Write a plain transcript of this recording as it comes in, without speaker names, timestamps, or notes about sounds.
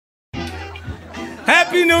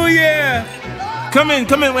Happy New Year! Come in,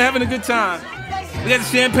 we're having a good time. We got the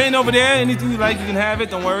champagne over there. Anything you like, you can have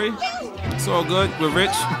it, don't worry. It's all good, we're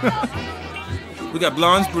rich. We got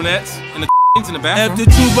blondes, brunettes, and the in the bathroom. After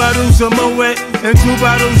 2 bottles of Moet and 2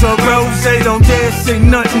 bottles of Rosé, don't dare say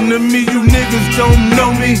nothing to me, you niggas don't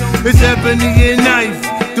know me. It's Ebony and Knife,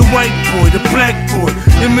 the white boy, the black boy,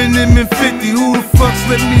 Eminem and 50, who the fuck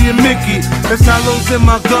slipped me a Mickey? There's hollows in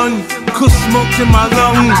my gun, kush smokes in my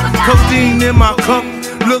lungs, codeine in my cup.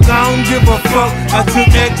 Look, I don't give a fuck. I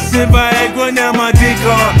took X and Viagra, now my dick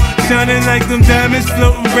hard, shining like them diamonds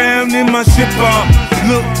floating round in my ship bar.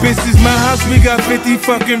 Look, bitch, this my house, we got 50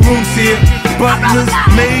 fucking rooms here. Butlers,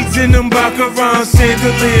 maids, and them baccarat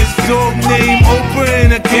chandeliers. Dog named Oprah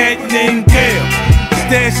and a cat named Gail.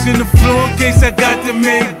 Stash in the floor in case I got to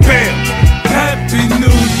make bail. Happy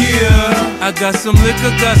New Year. I got some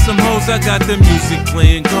liquor, got some hoes, I got the music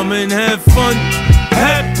playing. Come and have fun.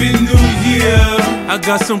 Happy New Year. I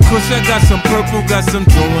got some kush, I got some purple, got some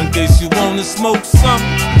dough in case you wanna smoke some.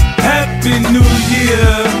 Happy New Year.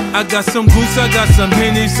 I got some goose, I got some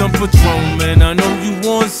Henny, some Patron, man, I know you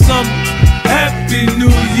want some. Happy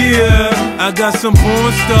New Year. I got some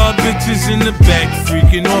porn star bitches in the back,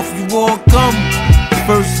 freaking off, you all come.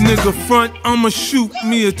 First nigga front, I'ma shoot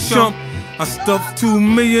me a chump. I stuffed 2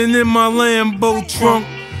 million in my Lambo trunk.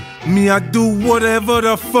 Me, I do whatever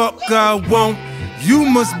the fuck I want. You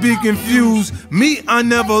must be confused, me I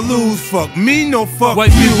never lose, fuck me, no fuck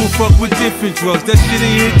white you. People fuck with different drugs, that shit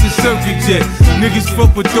ain't hit the circuit yet. Niggas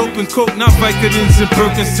fuck with dope and coke, not Vicodins and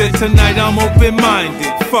Percocet. Tonight I'm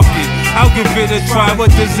open-minded, fuck it, I'll give it a try,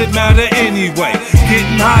 what does it matter anyway?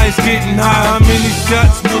 Getting high is getting high, how many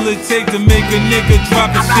shots will it take to make a nigga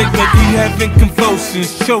drop a shit like he having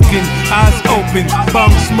convulsions, choking, eyes open,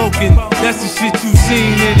 bong smoking, that's the shit you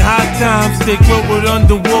seen in High Times. They grow it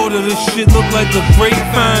underwater, this shit look like a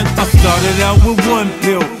grapevine. I started out with 1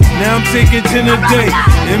 pill, now I'm taking 10 a day.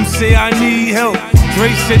 Them say I need help,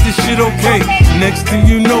 Dre said this shit okay. Next thing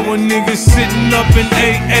you know, a nigga sitting up in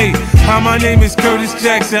AA. Hi, my name is Curtis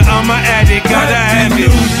Jackson, I'm an addict, gotta have it.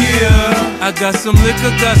 New Year. I got some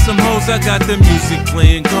liquor, got some hoes, I got the music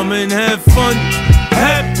playing, come and have fun.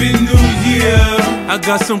 Happy New Year. I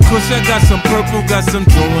got some kush, I got some purple, got some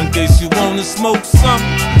dough in case you wanna smoke some.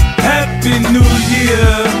 Happy New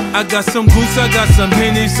Year. I got some goose, I got some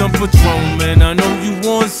Henny, some Patron, man, I know you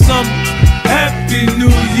want some. Happy New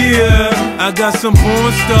Year. I got some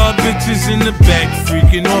porn star bitches in the back,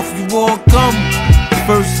 freaking off, you all come.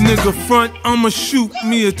 First nigga front, I'ma shoot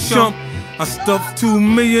me a chump. I stuffed 2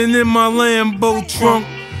 million in my Lambo trunk.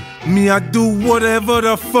 Me, I do whatever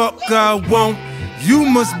the fuck I want. You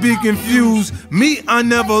must be confused, me I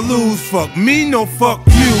never lose, fuck me, no fuck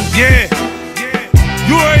you. Yeah,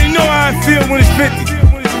 you already know how I feel when it's 50.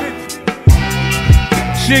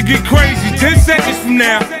 Shit get crazy, 10 seconds from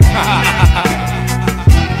now.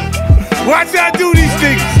 Watch how I do these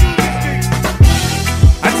things.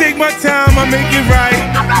 I take my time, I make it right.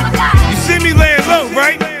 You see me laying low,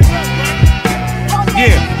 right?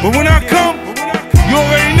 Yeah, but when I come, you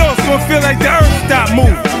already know it's gonna feel like the earth stop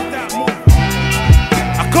moving.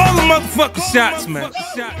 I call the motherfucking shots, man.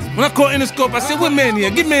 When I call Interscope, I said, what Manny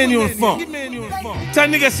at? Get Manny on the phone. Tell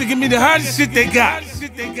nigga I said, give me the hottest shit they got.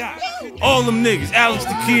 All them niggas, Alex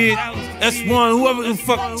the Kid, S1, whoever the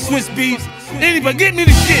fuck, Swiss Beats, anybody, get me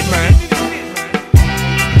the shit, man.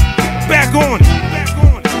 Back on it.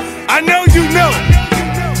 I know you know.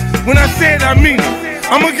 When I say it, I mean it.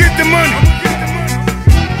 I'ma get the money.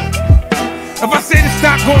 If I say the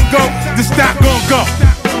stock gon' go, the stock gon' go.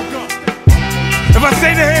 If I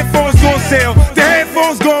say the headphones gon' sell, the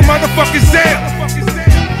headphones gon' motherfucking sell.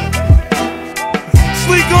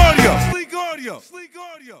 Sleek audio.